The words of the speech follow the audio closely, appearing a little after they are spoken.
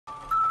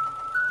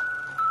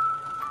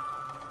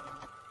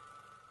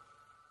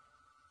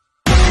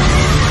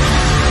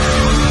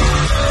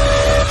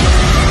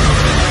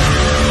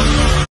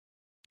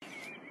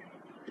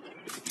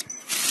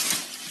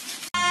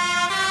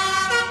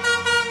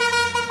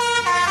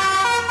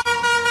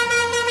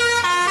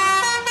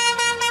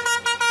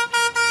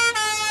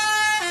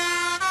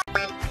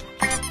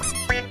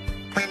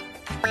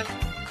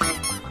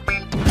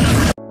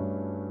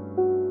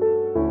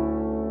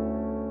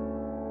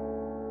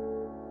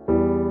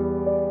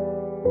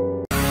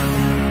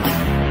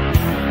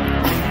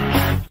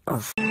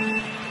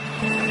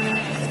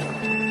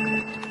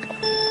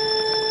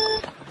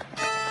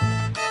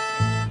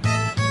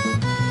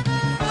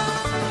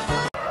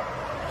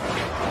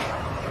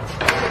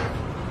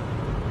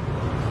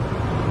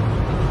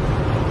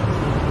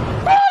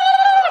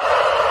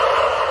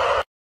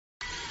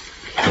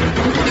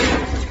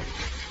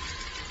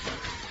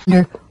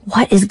Wonder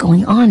what is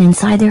going on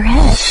inside their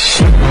head.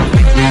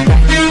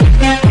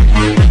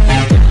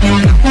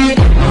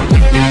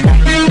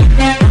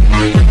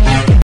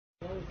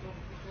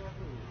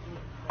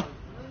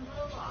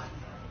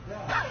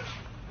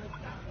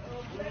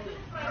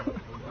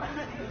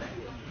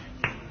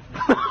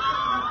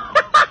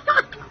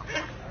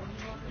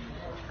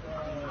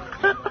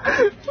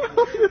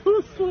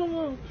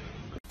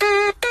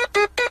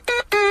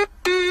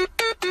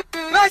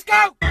 Let's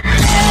go!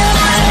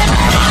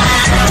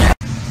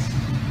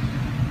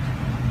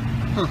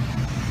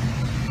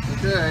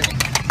 Okay.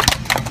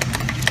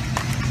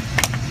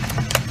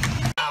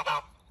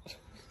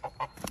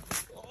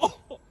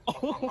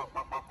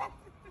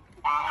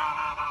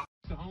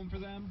 The home for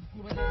them.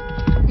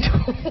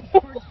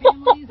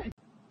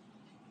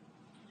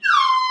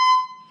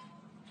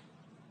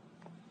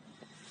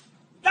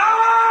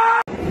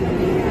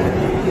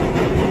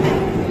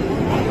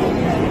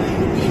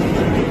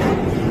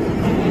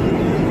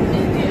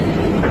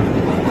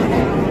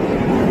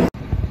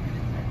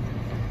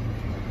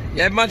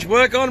 You had much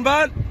work on,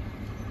 bud?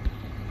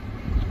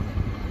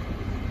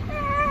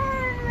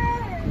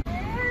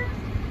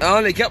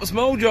 Only a couple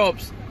small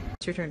jobs.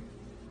 It's your turn.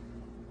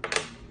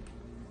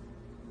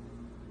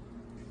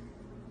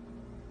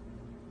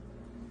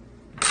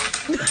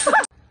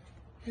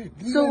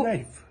 So,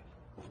 knife.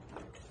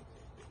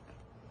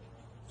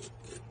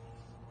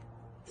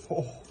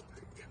 Oh,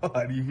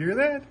 God, you hear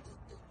that?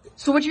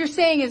 so what you're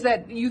saying is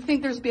that you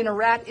think there's been a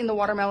rat in the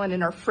watermelon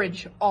in our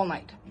fridge all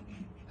night?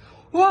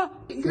 What?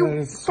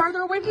 Yes. Farther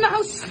away from the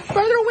house!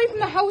 Farther away from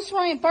the house,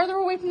 Ryan! Farther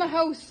away from the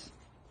house!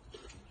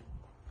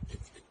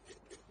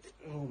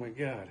 Oh, my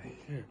God.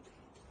 Here.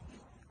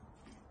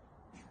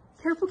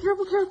 Careful,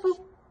 careful,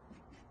 careful!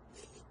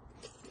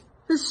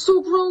 This is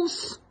so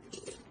gross!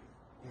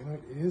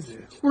 What is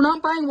it? We're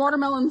not buying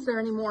watermelons there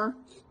anymore.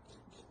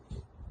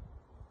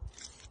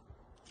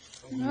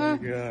 Oh, my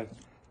God.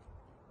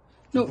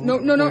 No, no,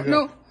 no, Oh, no, my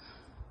no. God.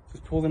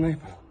 Just pull the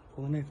knife out.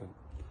 Pull the knife out.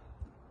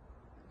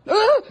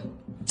 Ah!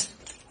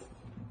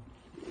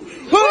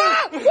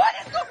 Ah! What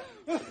is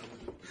going...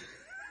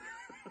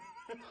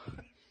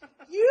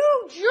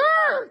 You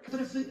jerk!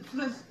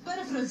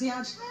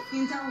 Parafraseados,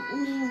 então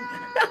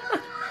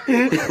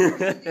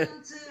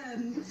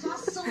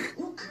façam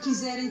o que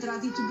quiserem, terá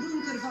dito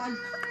Bruno Carvalho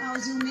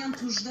aos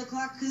elementos da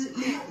claque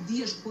e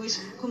dias depois,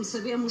 como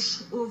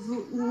sabemos, houve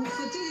o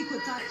fatídico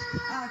ataque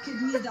à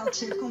Academia de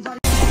Alcochete com vários...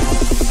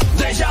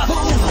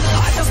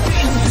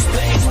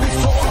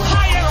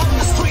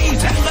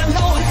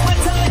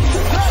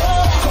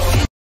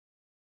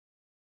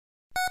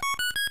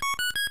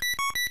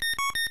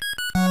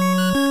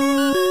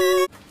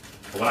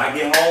 When I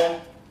get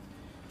home,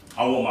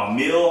 I want my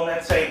meal on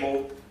that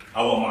table.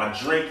 I want my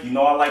drink. You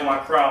know I like my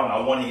Crown. I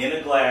want it in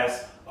a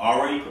glass,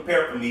 already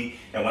prepared for me.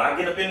 And when I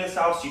get up in this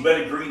house, you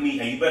better greet me,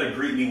 and you better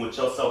greet me with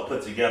yourself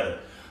put together.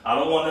 I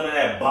don't want none of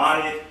that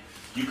bonnet.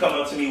 You come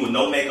up to me with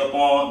no makeup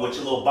on, with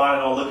your little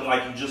bonnet on, looking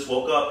like you just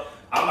woke up.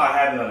 I'm not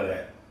having none of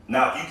that.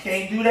 Now, if you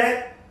can't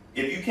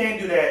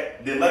do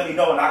that, then let me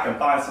know and I can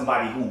find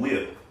somebody who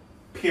will.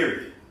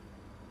 Period.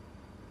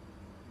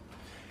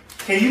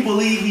 Can you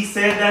believe he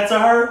said that to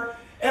her?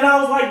 And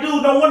I was like,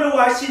 dude, no wonder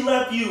why she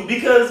left you.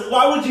 Because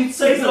why would you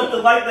say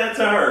something like that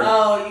to her?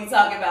 Oh, you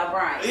talking about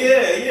Brian?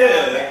 Yeah,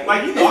 yeah. Okay.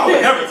 Like, you know, I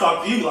would never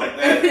talk to you like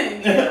that.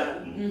 Yeah.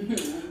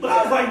 But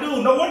I was like,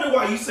 dude, no wonder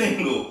why you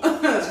single.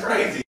 That's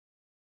crazy.